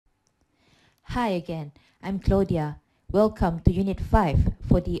Hi again, I'm Claudia. Welcome to Unit 5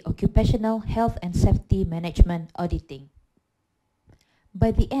 for the Occupational Health and Safety Management Auditing.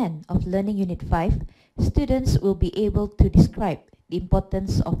 By the end of learning Unit 5, students will be able to describe the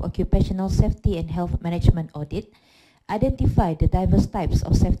importance of occupational safety and health management audit, identify the diverse types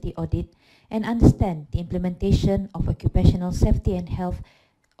of safety audit, and understand the implementation of occupational safety and health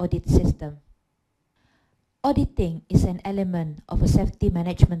audit system. Auditing is an element of a safety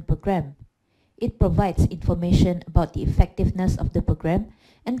management program. It provides information about the effectiveness of the program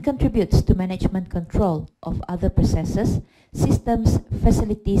and contributes to management control of other processes, systems,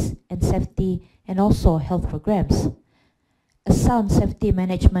 facilities, and safety, and also health programs. A sound safety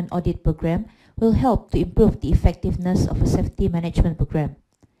management audit program will help to improve the effectiveness of a safety management program.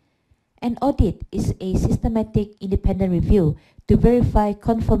 An audit is a systematic independent review to verify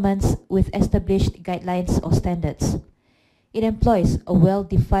conformance with established guidelines or standards. It employs a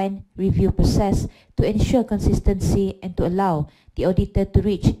well-defined review process to ensure consistency and to allow the auditor to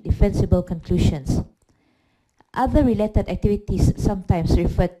reach defensible conclusions. Other related activities sometimes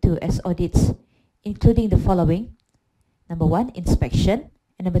referred to as audits, including the following. Number 1, inspection,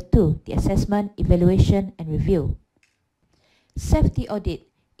 and number 2, the assessment, evaluation, and review. Safety audit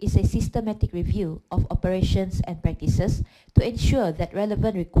is a systematic review of operations and practices to ensure that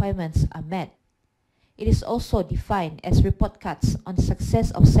relevant requirements are met. It is also defined as report cards on the success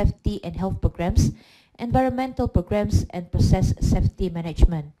of safety and health programs, environmental programs, and process safety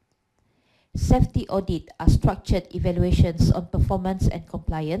management. Safety audit are structured evaluations on performance and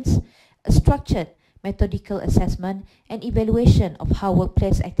compliance, a structured methodical assessment, and evaluation of how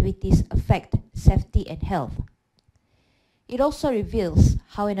workplace activities affect safety and health. It also reveals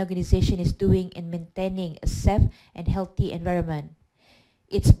how an organization is doing in maintaining a safe and healthy environment.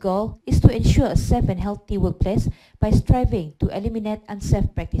 Its goal is to ensure a safe and healthy workplace by striving to eliminate unsafe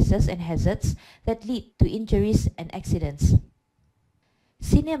practices and hazards that lead to injuries and accidents.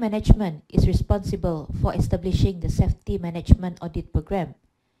 Senior management is responsible for establishing the safety management audit program.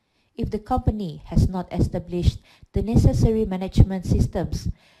 If the company has not established the necessary management systems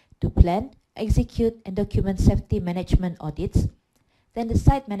to plan, execute, and document safety management audits, then the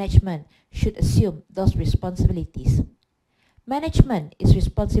site management should assume those responsibilities. Management is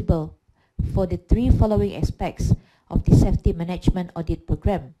responsible for the 3 following aspects of the safety management audit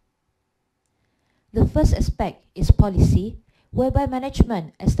program. The first aspect is policy, whereby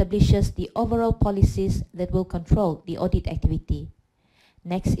management establishes the overall policies that will control the audit activity.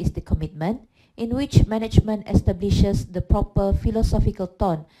 Next is the commitment, in which management establishes the proper philosophical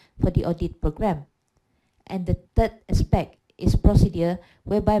tone for the audit program. And the third aspect is procedure,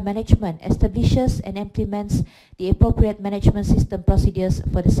 whereby management establishes and implements the appropriate management system procedures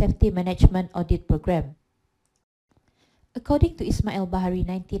for the safety management audit program. According to Ismail Bahari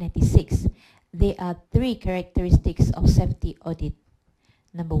 1996, there are 3 characteristics of safety audit.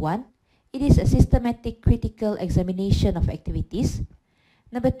 Number 1, it is a systematic critical examination of activities.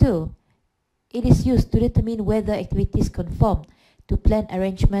 Number 2, it is used to determine whether activities conform to planned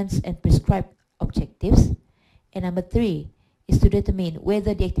arrangements and prescribed objectives. And number 3, is to determine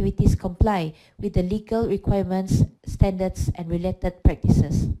whether the activities comply with the legal requirements, standards, and related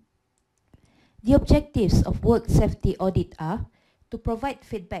practices. The objectives of work safety audit are to provide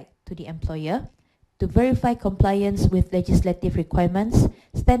feedback to the employer, to verify compliance with legislative requirements,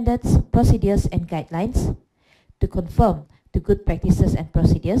 standards, procedures, and guidelines, to conform to good practices and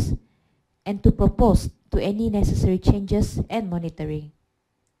procedures, and to propose to any necessary changes and monitoring.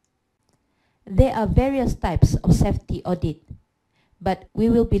 There are various types of safety audit, but we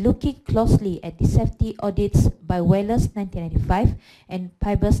will be looking closely at the safety audits by Wellers 1995 and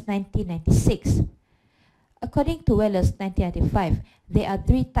Pybus 1996. According to Wellers 1995, there are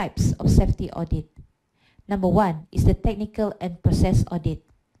 3 types of safety audit. Number 1 is the technical and process audit.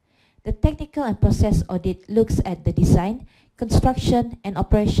 The technical and process audit looks at the design, construction, and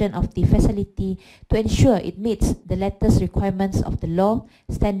operation of the facility to ensure it meets the latest requirements of the law,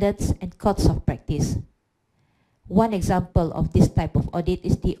 standards, and codes of practice. One example of this type of audit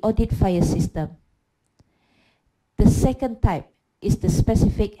is the audit fire system. The second type is the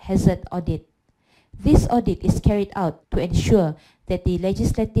specific hazard audit. This audit is carried out to ensure that the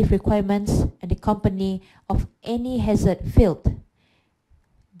legislative requirements and the company of any hazard field.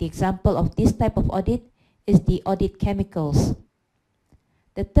 The example of this type of audit is the audit chemicals.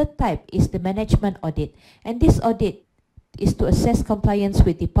 The third type is the management audit, and this audit is to assess compliance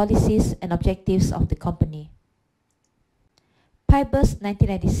with the policies and objectives of the company. Pybus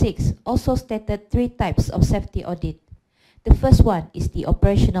 1996 also stated 3 types of safety audit. The first one is the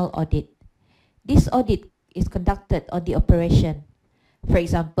operational audit. This audit is conducted on the operation. For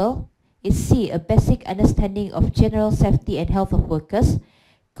example, is C. A basic understanding of general safety and health of workers,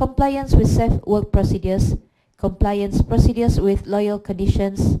 compliance with safe work procedures, compliance procedures with loyal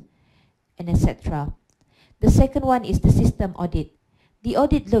conditions, and etc. The second one is the system audit. The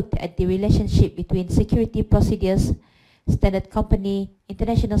audit looked at the relationship between security procedures, standard company,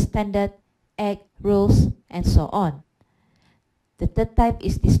 international standard, act, rules, and so on. The third type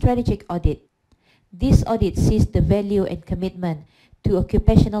is the strategic audit. This audit sees the value and commitment to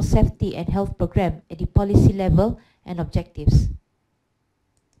occupational safety and health program at the policy level and objectives.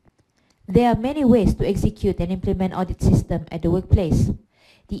 There are many ways to execute and implement audit system at the workplace.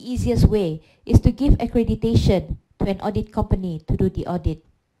 The easiest way is to give accreditation to an audit company to do the audit.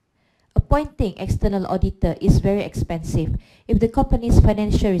 Appointing external auditor is very expensive if the company's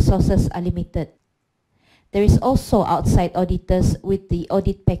financial resources are limited. There is also outside auditors with the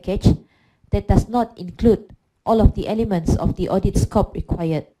audit package that does not include all of the elements of the audit scope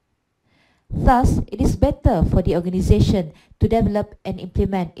required. Thus, it is better for the organization to develop and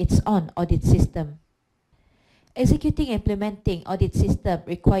implement its own audit system. Executing and implementing audit system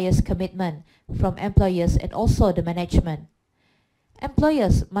requires commitment from employers and also the management.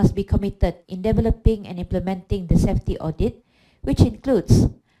 Employers must be committed in developing and implementing the safety audit, which includes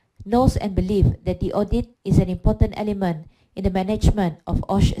knows and believe that the audit is an important element in the management of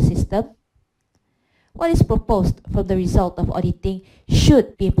OSH system. What is proposed from the result of auditing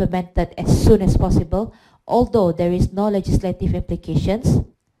should be implemented as soon as possible, although there is no legislative implications.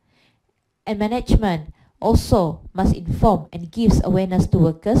 And management also must inform and gives awareness to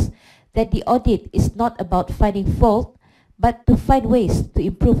workers that the audit is not about finding fault, but to find ways to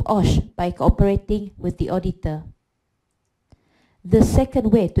improve OSH by cooperating with the auditor. The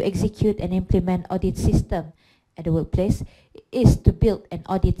second way to execute and implement audit system at the workplace is to build an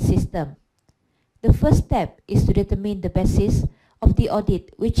audit system. The first step is to determine the basis of the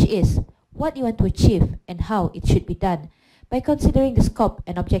audit, which is what you want to achieve and how it should be done, by considering the scope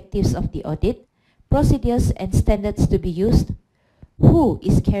and objectives of the audit, procedures and standards to be used, who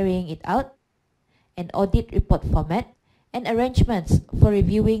is carrying it out, an audit report format, and arrangements for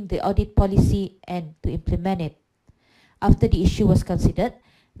reviewing the audit policy and to implement it. After the issue was considered,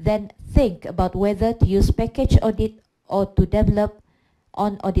 then think about whether to use package audit or to develop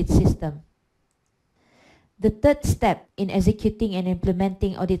an audit system. The third step in executing and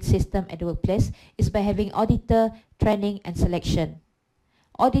implementing audit system at the workplace is by having auditor training and selection.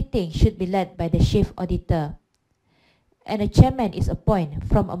 Auditing should be led by the chief auditor, and a chairman is appointed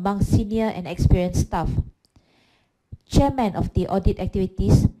from among senior and experienced staff. Chairman of the audit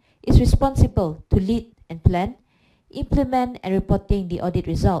activities is responsible to lead and plan, implement and reporting the audit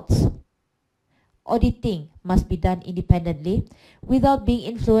results. Auditing must be done independently without being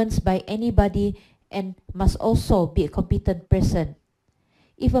influenced by anybody and must also be a competent person.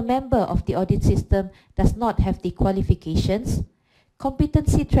 If a member of the audit system does not have the qualifications,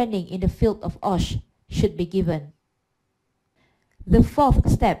 competency training in the field of OSH should be given. The fourth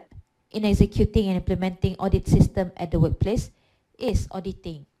step in executing and implementing audit system at the workplace is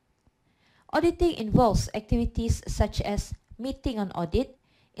auditing. Auditing involves activities such as meeting on audit,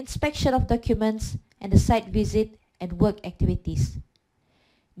 inspection of documents, and the site visit and work activities.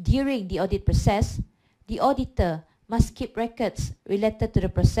 During the audit process, the auditor must keep records related to the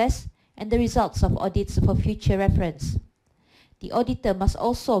process and the results of audits for future reference. The auditor must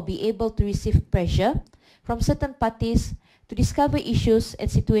also be able to receive pressure from certain parties to discover issues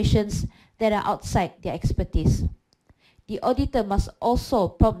and situations that are outside their expertise. The auditor must also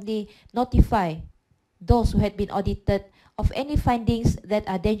promptly notify those who had been audited of any findings that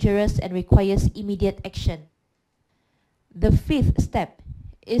are dangerous and requires immediate action. The fifth step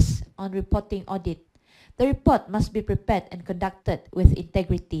is on reporting audit. The report must be prepared and conducted with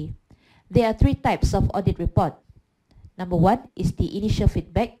integrity. There are three types of audit report. Number one is the initial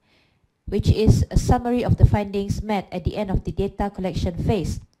feedback, which is a summary of the findings made at the end of the data collection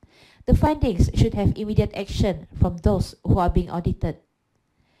phase. The findings should have immediate action from those who are being audited.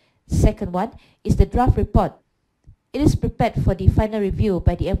 Second one is the draft report. It is prepared for the final review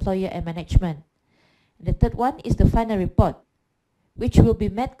by the employer and management. And the third one is the final report, which will be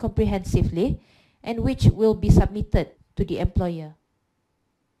met comprehensively and which will be submitted to the employer.